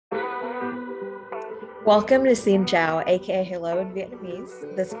Welcome to Xin Chào, aka Hello in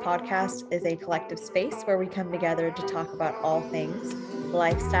Vietnamese. This podcast is a collective space where we come together to talk about all things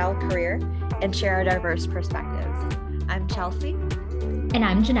lifestyle, career, and share our diverse perspectives. I'm Chelsea. And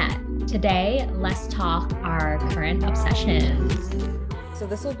I'm Jeanette. Today, let's talk our current obsessions. So,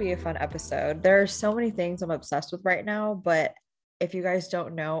 this will be a fun episode. There are so many things I'm obsessed with right now, but if you guys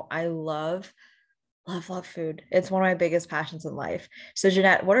don't know, I love food. It's one of my biggest passions in life. So,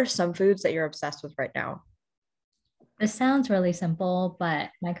 Jeanette, what are some foods that you're obsessed with right now? This sounds really simple, but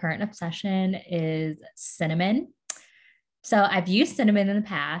my current obsession is cinnamon. So I've used cinnamon in the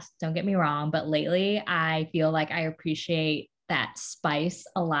past, don't get me wrong, but lately I feel like I appreciate that spice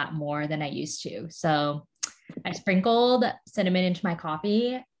a lot more than I used to. So I sprinkled cinnamon into my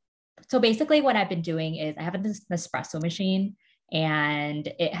coffee. So basically, what I've been doing is I have an espresso machine and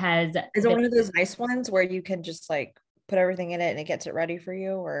it has Is it one of those nice ones where you can just like put everything in it and it gets it ready for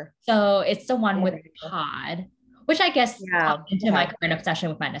you? Or so it's the one with pod, which I guess yeah, popped into my current obsession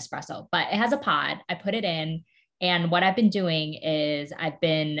with my Nespresso, but it has a pod. I put it in. And what I've been doing is I've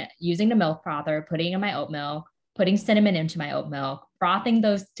been using the milk frother, putting in my oat milk, putting cinnamon into my oat milk, frothing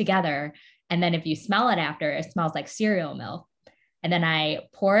those together. And then if you smell it after, it smells like cereal milk. And then I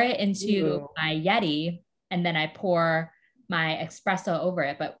pour it into Ooh. my Yeti and then I pour my espresso over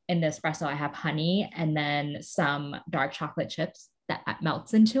it. But in the espresso, I have honey and then some dark chocolate chips that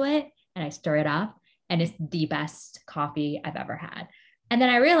melts into it. And I stir it up. And it's the best coffee I've ever had. And then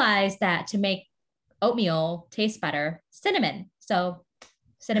I realized that to make oatmeal taste better, cinnamon. So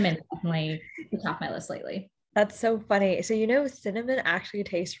cinnamon definitely the top of my list lately. That's so funny. So cinnamon actually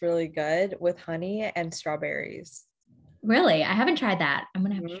tastes really good with honey and strawberries. Really? I haven't tried that. I'm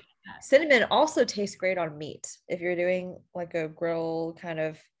gonna have to Mhm. try that. Cinnamon also tastes great on meat if you're doing like a grill kind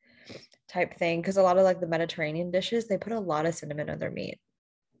of type thing, because a lot of like the Mediterranean dishes, they put a lot of cinnamon on their meat.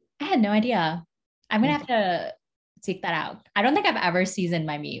 I had no idea. I'm gonna Mhm. have to seek that out. I don't think I've ever seasoned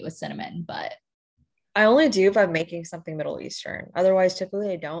my meat with cinnamon, but I only do if I'm making something Middle Eastern. Otherwise,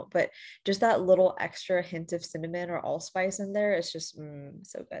 typically I don't. But just that little extra hint of cinnamon or allspice in there, it's just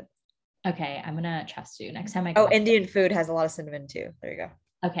so good. okay, I'm gonna trust you next time I Oh, go. Indian food has a lot of cinnamon too. There you go.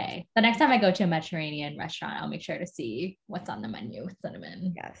 Okay, the next time I go to a Mediterranean restaurant, I'll make sure to see what's on the menu with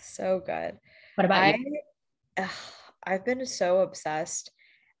cinnamon. Yes, so good. What about you? I ugh, I've been so obsessed,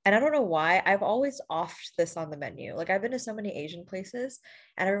 and I don't know why. I've always offed this on the menu. Like I've been to so many Asian places,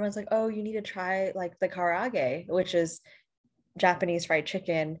 and everyone's like, "Oh, you need to try like the karaage, which is Japanese fried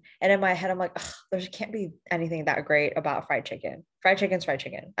chicken." And in my head, I'm like, ugh, there can't be anything that great about fried chicken. Fried chicken's fried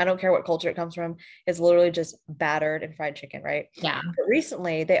chicken. I don't care what culture it comes from. It's literally just battered and fried chicken, right? Yeah. But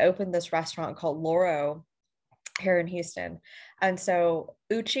recently, they opened this restaurant called Loro here in Houston. And so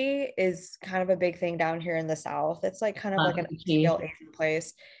Uchi is kind of a big thing down here in the South. It's like kind of like an Cheese. upscale Asian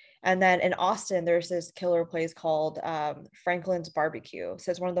place. And then in Austin, there's this killer place called Franklin's Barbecue.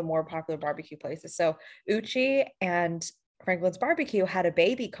 So it's one of the more popular barbecue places. So Uchi and Franklin's Barbecue had a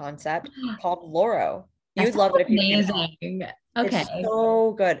baby concept called Loro. That You'd sounds love it if you made it. amazing. It's Okay.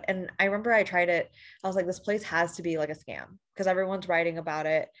 so good. And I remember I tried it. I was like, this place has to be like a scam because everyone's writing about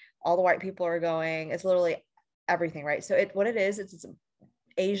it. All the white people are going. It's literally everything, right? So what it is, it's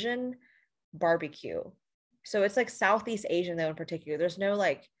Asian barbecue. So it's like Southeast Asian though in particular. There's no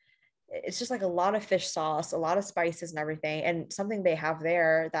like it's just like a lot of fish sauce, a lot of spices and everything. And something they have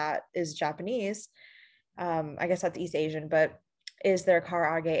there that is Japanese, I guess that's East Asian, but is their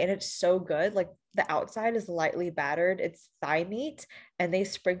karaage, and it's so good. Like the outside is lightly battered. It's thigh meat, and they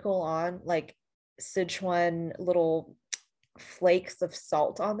sprinkle on like Sichuan little flakes of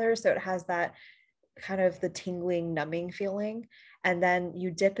salt on there, so it has that kind of the tingling, numbing feeling. And then you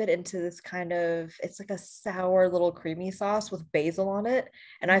dip it into this kind of it's like a sour little creamy sauce with basil on it,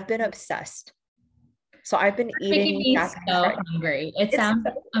 and I've been obsessed. So I've been Making eating me Japanese so fried. hungry. It It's sounds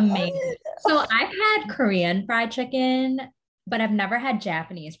so amazing. good. So I've had Korean fried chicken, but I've never had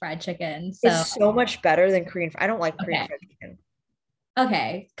Japanese fried chicken. So, It's so much better than Korean. I don't like Korean okay. fried chicken.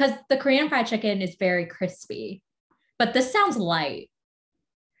 Okay. Because the Korean fried chicken is very crispy, but this sounds light.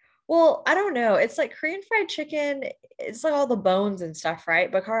 Well, I don't know. It's like Korean fried chicken, it's like all the bones and stuff,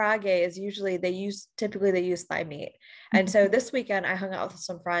 right? But karaage is usually typically they use thigh meat. And so this weekend I hung out with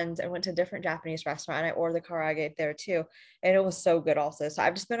some friends and went to a different Japanese restaurant and I ordered the karaage there too. And it was so good also. So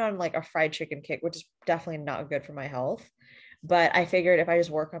I've just been on like a fried chicken kick, which is definitely not good for my health. But I figured if I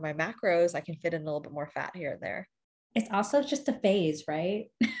just work on my macros, I can fit in a little bit more fat here and there. It's also just a phase, right?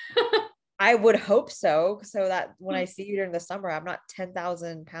 I would hope so, so that when I see you during the summer, I'm not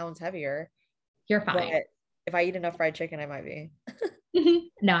 10,000 pounds heavier. You're But fine. if I eat enough fried chicken, I might be.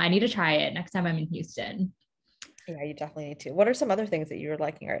 No, I need to try it next time I'm in Houston. Yeah, you definitely need to. What are some other things that you're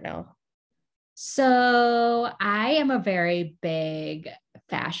liking right now? So I am a very big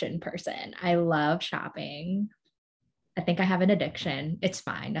fashion person. I love shopping. I think I have an addiction. It's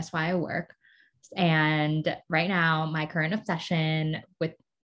fine. That's why I work. And right now, my current obsession with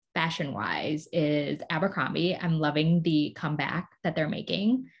fashion wise is Abercrombie. I'm loving the comeback that they're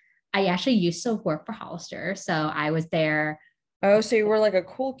making. I actually used to work for Hollister. So I was there. Oh, so you were like a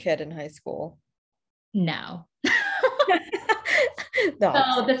cool kid in high school. No. The So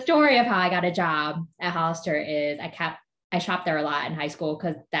opposite. the story of how I got a job at Hollister is I shopped there a lot in high school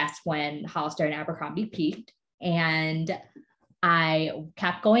because that's when Hollister and Abercrombie peaked. And I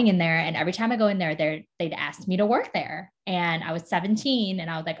kept going in there. And every time I go in there, they'd ask me to work there. And I was 17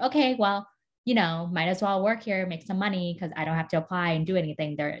 and I was like, okay, well, might as well work here, make some money because I don't have to apply and do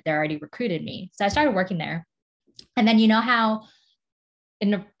anything. They're already recruited me. So I started working there. And then you know how in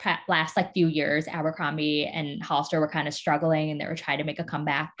the last like few years, Abercrombie and Hollister were kind of struggling and they were trying to make a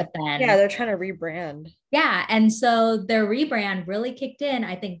comeback. But Yeah, then, they're trying to rebrand. yeah. And so their rebrand really kicked in,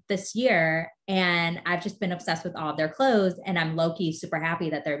 I think, this year. And I've just been obsessed with all of their clothes. And I'm low key super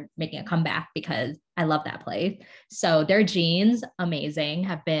happy that they're making a comeback because I love that place. So their jeans, amazing,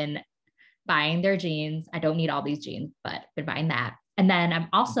 have been buying their jeans. I don't need all these jeans, but been buying that. And then I'm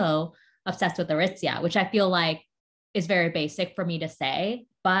also obsessed with Aritzia, which I feel like is very basic for me to say,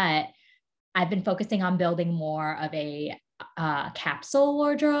 but I've been focusing on building more of a capsule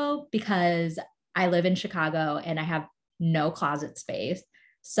wardrobe because I live in Chicago and I have no closet space.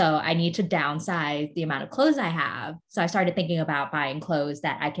 So I need to downsize the amount of clothes I have. So I started thinking about buying clothes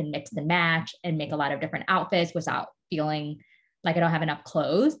that I can mix and match and make a lot of different outfits without feeling like I don't have enough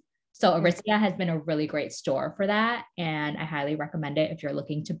clothes. So Aritzia has been a really great store for that. And I highly recommend it if you're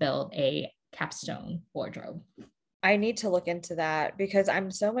looking to build a capstone wardrobe. I need to look into that because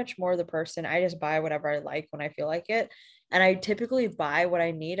I'm so much more the person. I just buy whatever I like when I feel like it. And I typically buy what I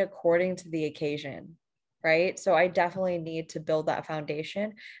need according to the occasion. Right. So I definitely need to build that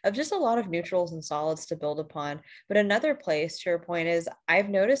foundation of just a lot of neutrals and solids to build upon. But another place, to your point, is I've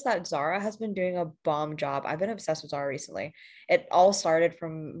noticed that Zara has been doing a bomb job. I've been obsessed with Zara recently. It all started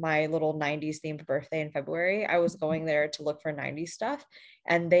from my little 90s themed birthday in February. I was going there to look for 90s stuff,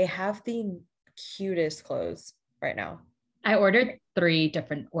 and they have the cutest clothes right now. I ordered 3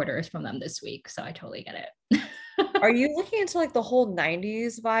 different orders from them this week, so I totally get it. Are you looking into like the whole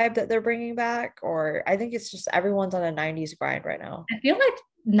 90s vibe that they're bringing back? Or I think it's just everyone's on a 90s grind right now. I feel like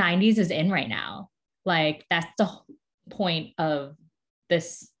 90s is in right now. Like that's the point of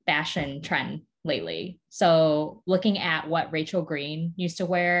this fashion trend lately. So looking at what Rachel Green used to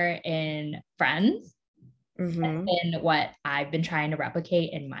wear in Friends Mm-hmm. and what I've been trying to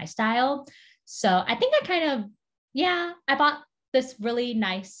replicate in my style. So I think I kind of, yeah, I bought this really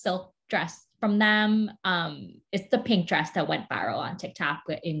nice silk dress from them. It's the pink dress that went viral on TikTok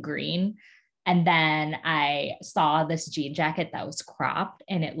in green. And then I saw this jean jacket that was cropped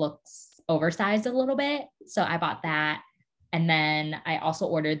and it looks oversized a little bit. So I bought that. And then I also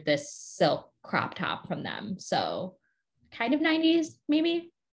ordered this silk crop top from them. So kind of 90s,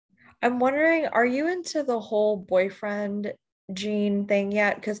 maybe. I'm wondering, are you into the whole boyfriend jean thing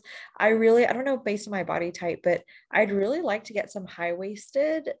yet? Because I don't know based on my body type, but I'd really like to get some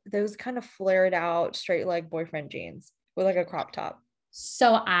high-waisted, those kind of flared out straight leg boyfriend jeans with like a crop top.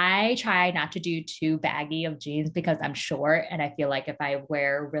 So I try not to do too baggy of jeans because I'm short and I feel like if I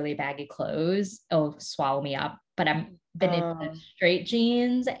wear really baggy clothes, it'll swallow me up. But I'm been into Um, straight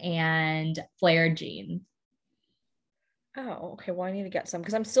jeans and flared jeans. oh, okay. Well, I need to get some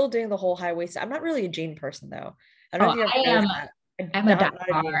because I'm still doing the whole high waist. I'm not really a jean person though. I don't know Oh, if you ever I am noticed that. I'm I'm a not a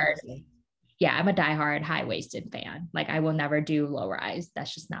jean diehard, person. yeah, I'm a diehard high-waisted fan. Like I will never do low rise.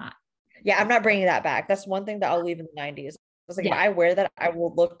 That's just not. Yeah, I'm not bringing that back. That's one thing that I'll leave in the 90s. I was like, if Yeah. I wear that, I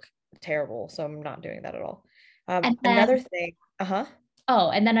will look terrible. So I'm not doing that at all. And Another then thing, uh-huh.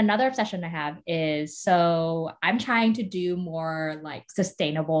 and then another obsession I have is so I'm trying to do more like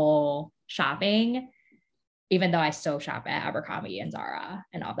sustainable shopping even though I still shop at Abercrombie and Zara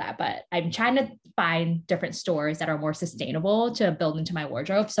and all that. But I'm trying to find different stores that are more sustainable to build into my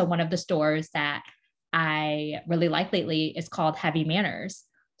wardrobe. So one of the stores that I really like lately is called Heavy Manners.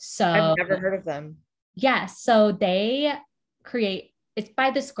 I've So never heard of them. yes, so they create. It's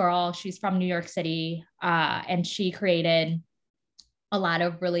by this girl. She's from New York City, and she created a lot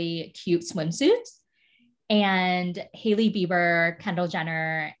of really cute swimsuits and Hailey Bieber, Kendall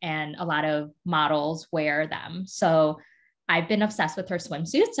Jenner, and a lot of models wear them. So I've been obsessed with her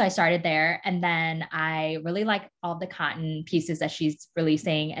swimsuits. So I started there. And then I really like all the cotton pieces that she's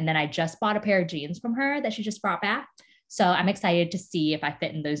releasing. And then I just bought a pair of jeans from her that she just brought back. So I'm excited to see if I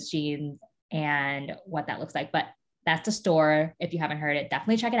fit in those jeans and what that looks like. But That's the store. If you haven't heard it,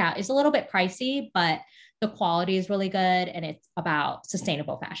 definitely check it out. It's a little bit pricey, but the quality is really good and it's about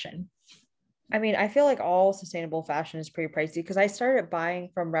sustainable fashion. I mean, I feel like all sustainable fashion is pretty pricey because I started buying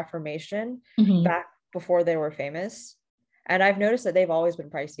from Reformation Mhm. back before they were famous. And I've noticed that they've always been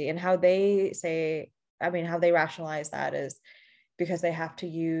pricey. And how they say, I mean, how they rationalize that is because they have to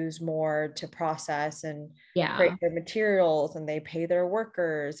use more to process and create Yeah. their materials and they pay their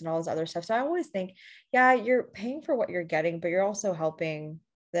workers and all this other stuff. So I always think, yeah, you're paying for what you're getting, but you're also helping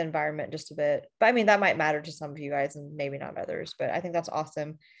the environment just a bit. But I mean, that might matter to some of you guys and maybe not others, but I think that's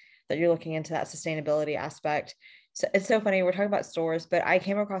awesome that you're looking into that sustainability aspect. So it's so funny. We're talking about stores, but I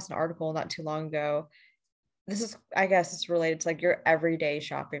came across an article not too long ago. This is, I guess it's related to like your everyday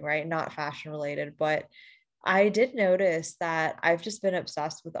shopping, right? Not fashion related, but I did notice that I've just been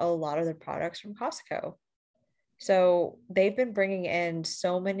obsessed with a lot of the products from Costco. So they've been bringing in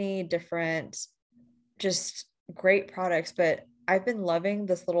so many different, just great products, but I've been loving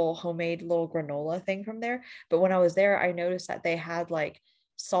this little homemade little granola thing from there. But when I was there, I noticed that they had like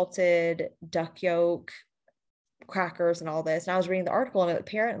salted duck yolk crackers and all this. And I was reading the article, and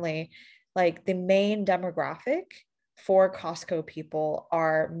apparently, like the main demographic for Costco people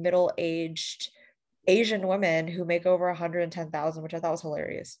are middle-aged Asian women who make over 110,000, which I thought was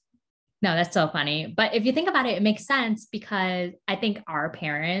hilarious. No, that's so funny. But if you think about it, it makes sense because I think our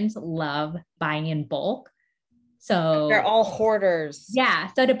parents love buying in bulk. They're So, all hoarders. yeah.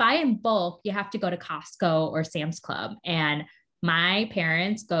 So to buy in bulk, you have to go to Costco or Sam's Club. And my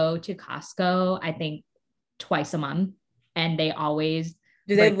parents go to Costco, I think twice a month. And they always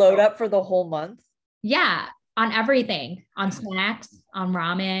Do they bring, load up for the whole month? yeah, on everything, on snacks, on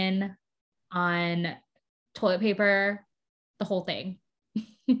ramen, on toilet paper, the whole thing.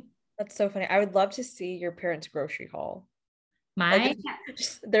 That's so funny. I would love to see your parents' grocery haul. Like My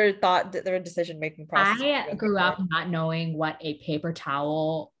just their thought, their decision making process. I grew up not knowing what a paper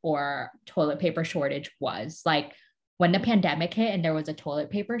towel or toilet paper shortage was. Like when the pandemic hit and there was a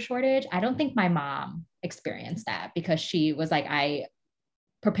toilet paper shortage, I don't think my mom experienced that because she was like, I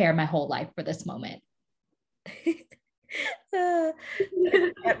prepared my whole life for this moment. Uh,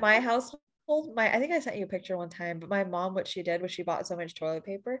 at my household, my I think I sent you a picture one time, but my mom, what she did was she bought so much toilet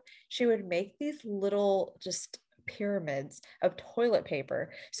paper, she would make these little just pyramids of toilet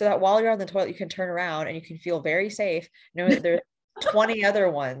paper so that while you're on the toilet, you can turn around and you can feel very safe knowing that there's 20 other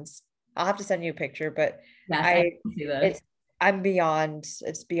ones. I'll have to send you a picture, but Yes, I I see this. it's I'm beyond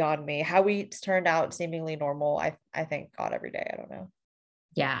it's beyond me. How we turned out seemingly normal. I thank God every day. I don't know.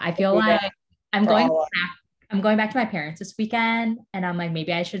 Yeah, I Thank feel you, like God, I'm for going all. back. I'm going back to my parents this weekend, and I'm like,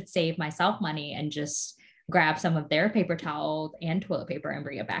 maybe I should save myself money and just grab some of their paper towels and toilet paper and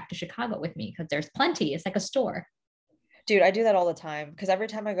bring it back to Chicago with me because there's plenty. It's like a store. Dude, I do that all the time because every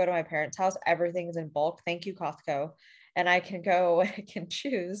time I go to my parents' house, everything's in bulk. Thank you, Costco. And I can go, I can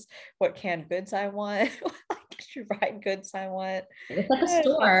choose what canned goods I want, what dried goods I want. It's like a And it's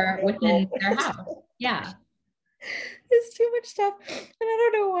store within available. their house. Yeah. It's too much stuff. And I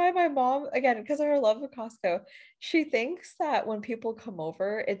don't know why my mom, again, because of her love of Costco, she thinks that when people come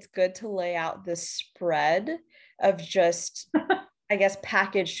over, it's good to lay out this spread of just, I guess,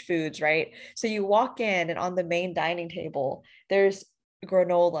 packaged foods, right? So you walk in, and on the main dining table, there's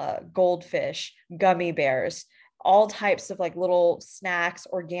granola, goldfish, gummy bears, all types of like little snacks,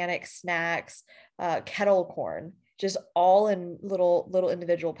 organic snacks, kettle corn, just all in little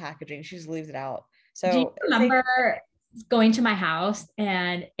individual packaging. She just leaves it out. Do you So it's like, remember going to my house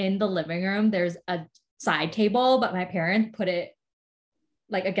and in the living room, there's a side table, but my parents put it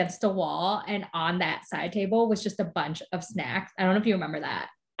like against a wall, and on that side table was just a bunch of snacks. I don't know if you remember that.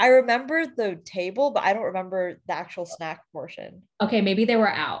 I remember the table, but I don't remember the actual snack portion. Okay, maybe they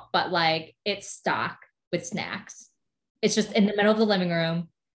were out, but like it's stocked with snacks. It's just in the middle of the living room.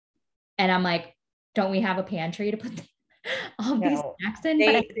 And I'm like, don't we have a pantry to put all these No, snacks in? But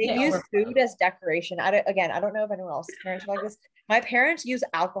I they think they use overflowed. food as decoration. Again, I don't know if anyone else's parents are like this. My parents use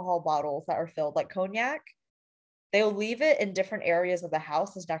alcohol bottles that are filled like cognac. They'll leave it in different areas of the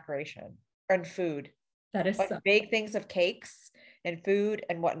house as decoration and food, That is like so. big things of cakes and food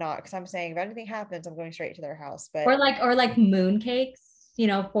and whatnot. Because I'm saying if anything happens, I'm going straight to their house. But Or like moon cakes, you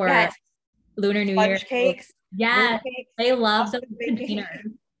know, for yes, Lunar New Year. sponge cakes, moon Yeah, cakes. they love those Costco's making containers.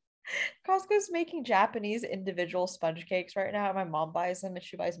 Costco's making Japanese individual sponge cakes right now. My mom buys them and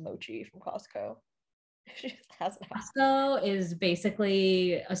she buys mochi from Costco. She just has it out. Costco is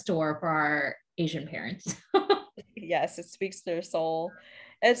basically a store for our Asian parents. Yes, it speaks to their soul.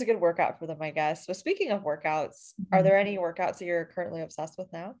 And it's a good workout for them, I guess. But speaking of workouts, are there any workouts that you're currently obsessed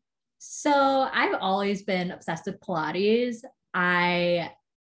with now? So I've always been obsessed with Pilates. I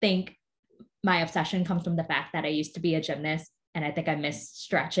think my obsession comes from the fact that I used to be a gymnast, and I think I miss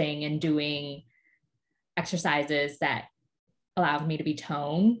stretching and doing exercises that allowed me to be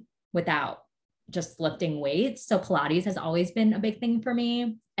toned without just lifting weights. So Pilates has always been a big thing for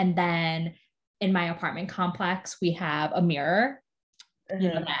me. And then in my apartment complex, we have a mirror, you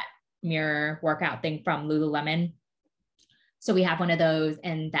know, that mirror workout thing from Lululemon. So we have one of those,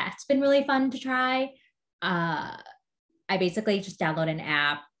 and that's been really fun to try. I basically just download an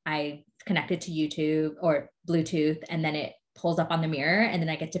app. I connect it to YouTube or Bluetooth, and then it pulls up on the mirror, and then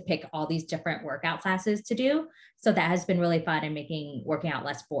I get to pick all these different workout classes to do. So that has been really fun and making working out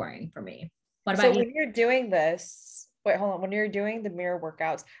less boring for me. What about So you? when you're doing this, wait, hold on. When you're doing the mirror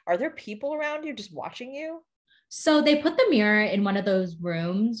workouts, are there people around you just watching you? So they put the mirror in one of those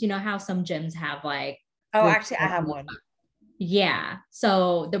rooms. You know how some gyms have like Oh, rooms. actually, I have one. Yeah.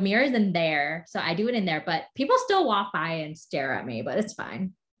 So the mirror is in there. So I do it in there, but people still walk by and stare at me, but it's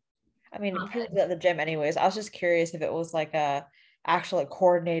fine. I mean, people do at the gym anyways. I was just curious if it was like a actual like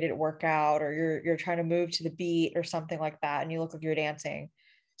coordinated workout or you're trying to move to the beat or something like that and you look like you're dancing.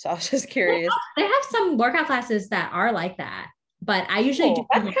 So I was just curious. They have some workout classes that are like that, but I usually do. Oh,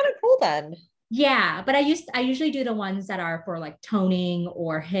 that's kind of cool then. Yeah, but I usually do the ones that are for like toning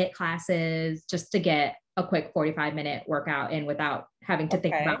or hit classes just to get a quick 45-minute workout in without having to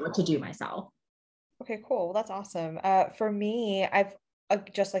think about Okay. what to do myself. Okay, cool. Well, that's awesome. For me, I've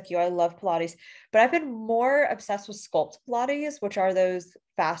just like you, I love Pilates, but I've been more obsessed with Sculpt Pilates, which are those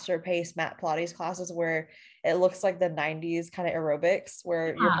faster paced mat Pilates classes where it looks like the 90s kind of aerobics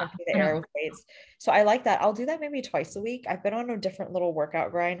where you're Yeah, punching the I air know. with weights. So I like that. I'll do that maybe twice a week. I've been on a different little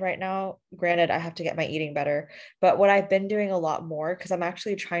workout grind right now. Granted, I have to get my eating better, but what I've been doing a lot more because I'm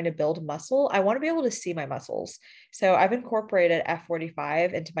actually trying to build muscle, I want to be able to see my muscles. So I've incorporated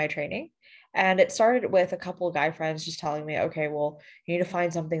F45 into my training. And it started with a couple of guy friends just telling me, okay, well, you need to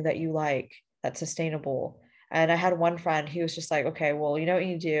find something that you like that's sustainable. And I had one friend, he was just like, okay, well, you know what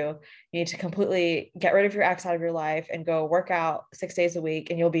you need to do? You need to completely get rid of your ex out of your life and go work out 6 days a week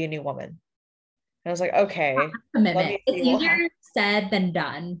and you'll be a new woman. And I was like, okay, let Commitment. me It's see. Well, easier said than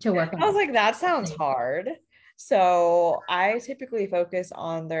done to work I was out. like, that sounds hard. So I typically focus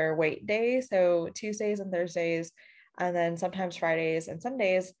on their weight days. So Tuesdays and Thursdays, and then sometimes Fridays and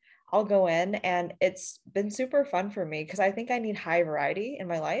Sundays, I'll go in and it's been super fun for me because I think I need high variety in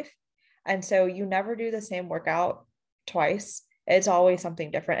my life. And so you never do the same workout twice. It's always something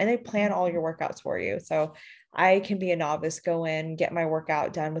different. And they plan all your workouts for you. So I can be a novice, go in, get my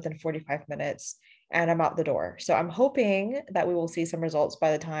workout done within 45 minutes, and I'm out the door. So I'm hoping that we will see some results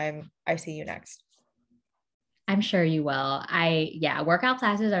by the time I see you next. I'm sure you will. Yeah, workout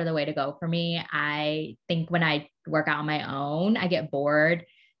classes are the way to go for me. I think when I work out on my own, I get bored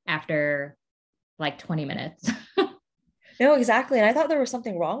after like 20 minutes. No, exactly. And I thought there was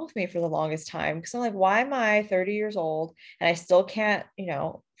something wrong with me for the longest time because I'm like, why am I 30 years old and I still can't,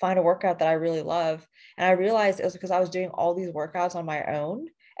 find a workout that I really love? And I realized it was because I was doing all these workouts on my own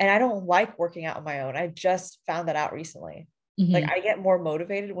and I don't like working out on my own. I just found that out recently. Like Mhm. I get more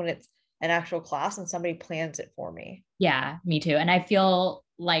motivated when it's an actual class and somebody plans it for me. Yeah, me too. And I feel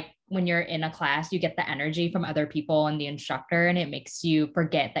like when you're in a class, you get the energy from other people and the instructor, and it makes you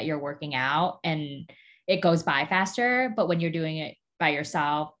forget that you're working out and it goes by faster. But when you're doing it by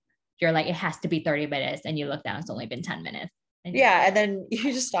yourself, you're like, it has to be 30 minutes. And you look down, it's only been 10 minutes. And you're Yeah. And then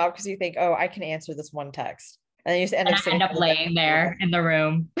you just stop because you think, oh, I can answer this one text. And then you just end and up I sitting end up on the bench laying for the there rest. in the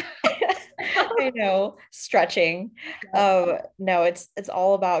room. I know, stretching. Yep. No, it's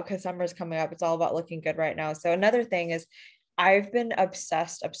all about because summer's coming up. It's all about looking good right now. So another thing is I've been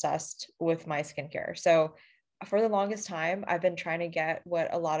obsessed with my skincare. So for the longest time, I've been trying to get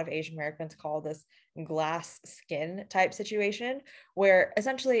what a lot of Asian Americans call this glass skin type situation, where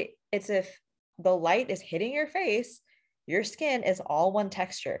essentially it's if the light is hitting your face, your skin is all one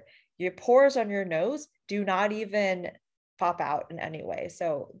texture. Your pores on your nose do not even pop out in any way.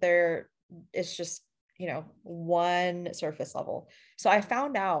 So it's just, one surface level. So I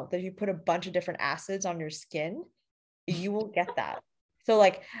found out that if you put a bunch of different acids on your skin, you will get that. So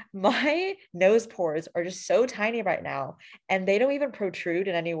like my nose pores are just so tiny right now and they don't even protrude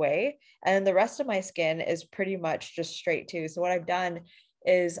in any way. And the rest of my skin is pretty much just straight too. So what I've done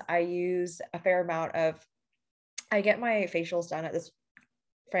is I use a fair amount of I get my facials done at this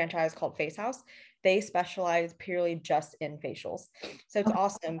franchise called Face House. They specialize purely just in facials. So it's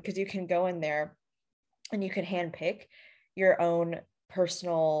awesome because you can go in there and you can hand pick your own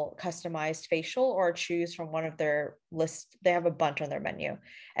personal customized facial or choose from one of their list. They have a bunch on their menu.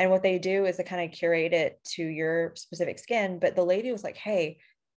 And what they do is they kind of curate it to your specific skin. But the lady was like, hey,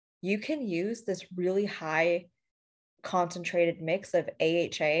 you can use this really high concentrated mix of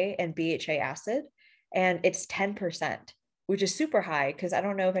AHA and BHA acid, and it's 10%, which is super high. Because I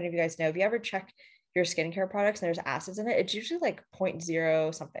don't know if any of you guys know, if you ever check your skincare products and there's acids in it, it's usually like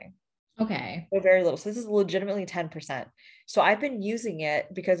 0.0 something. Okay. So very little. So this is legitimately 10%. So I've been using it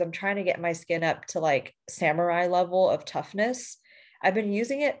because I'm trying to get my skin up to like samurai level of toughness. I've been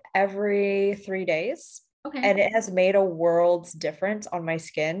using it every 3 days, Okay. and it has made a world's difference on my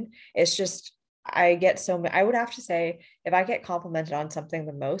skin. It's just, I get so many, I would have to say, if I get complimented on something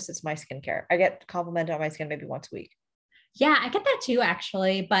the most, it's my skincare. I get complimented on my skin maybe once a week. Yeah, I get that too,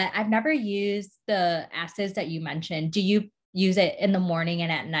 actually, but I've never used the acids that you mentioned. Do you use it in the morning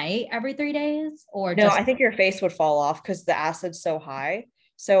and at night every 3 days or No, just I think your face would fall off because the acid's so high.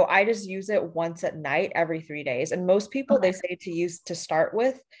 So I just use it once at night every 3 days. And most people, okay? they say to use to start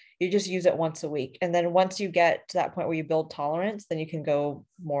with, you just use it once a week. And then once you get to that point where you build tolerance, then you can go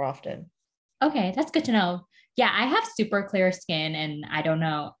more often. Okay, that's good to know. Yeah, I have super clear skin and I don't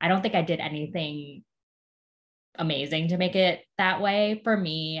know. I don't think I did anything amazing to make it that way. For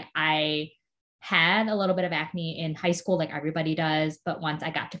me, I had a little bit of acne in high school, like everybody does. But once I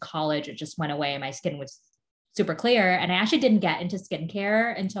got to college, it just went away and my skin was super clear. And I actually didn't get into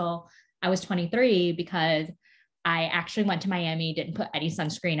skincare until I was 23 because I actually went to Miami, didn't put any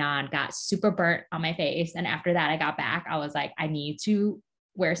sunscreen on, got super burnt on my face. And after that, I got back. I was like, I need to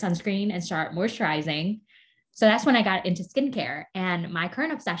wear sunscreen and start moisturizing. So that's when I got into skincare. And my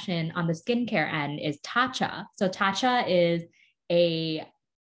current obsession on the skincare end is Tatcha. So Tatcha is a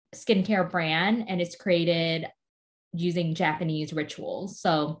skincare brand and it's created using Japanese rituals.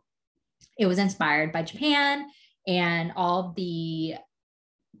 So it was inspired by Japan, and all the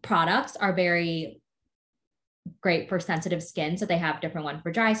products are very great for sensitive skin. So they have different ones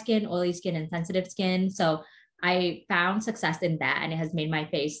for dry skin, oily skin, and sensitive skin. So I found success in that, and it has made my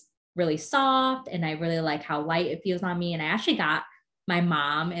face really soft, and I really like how light it feels on me. And I actually got my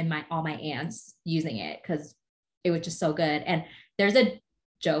mom and all my aunts using it because it was just so good. And there's a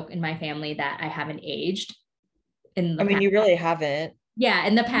joke in my family that I haven't aged in I the mean, past. you really haven't. Yeah,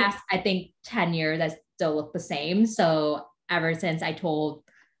 in the past, I think 10 years, I still look the same. So ever since I told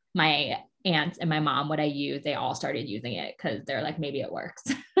my aunts and my mom what I use, they all started using it because they're like, maybe it works.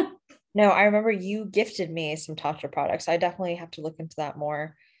 No, I remember you gifted me some Tatcha products. I definitely have to look into that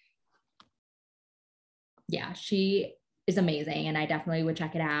more. Yeah, she is amazing. And I definitely would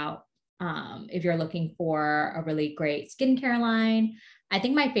check it out. If you're looking for a really great skincare line, I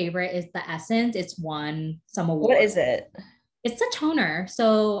think my favorite is the Essence. It's won some What awards. is it? It's a toner.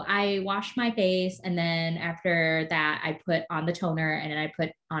 So I wash my face, and then after that, I put on the toner, and then I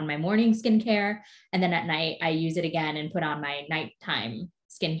put on my morning skincare. And then at night, I use it again and put on my nighttime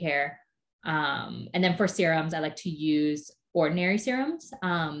skincare. And then for serums, I like to use ordinary serums.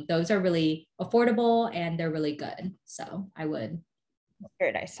 Those are really affordable and they're really good. So I would.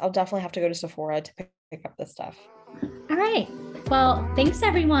 Very nice. I'll definitely have to go to Sephora to pick up this stuff. All right. Well, thanks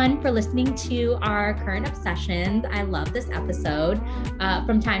everyone for listening to our current obsessions. I love this episode.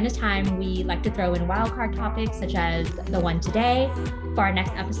 From time to time, we like to throw in wildcard topics such as the one today. For our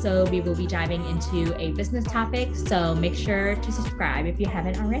next episode, we will be diving into a business topic. So make sure to subscribe if you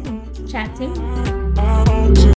haven't already. Chat soon.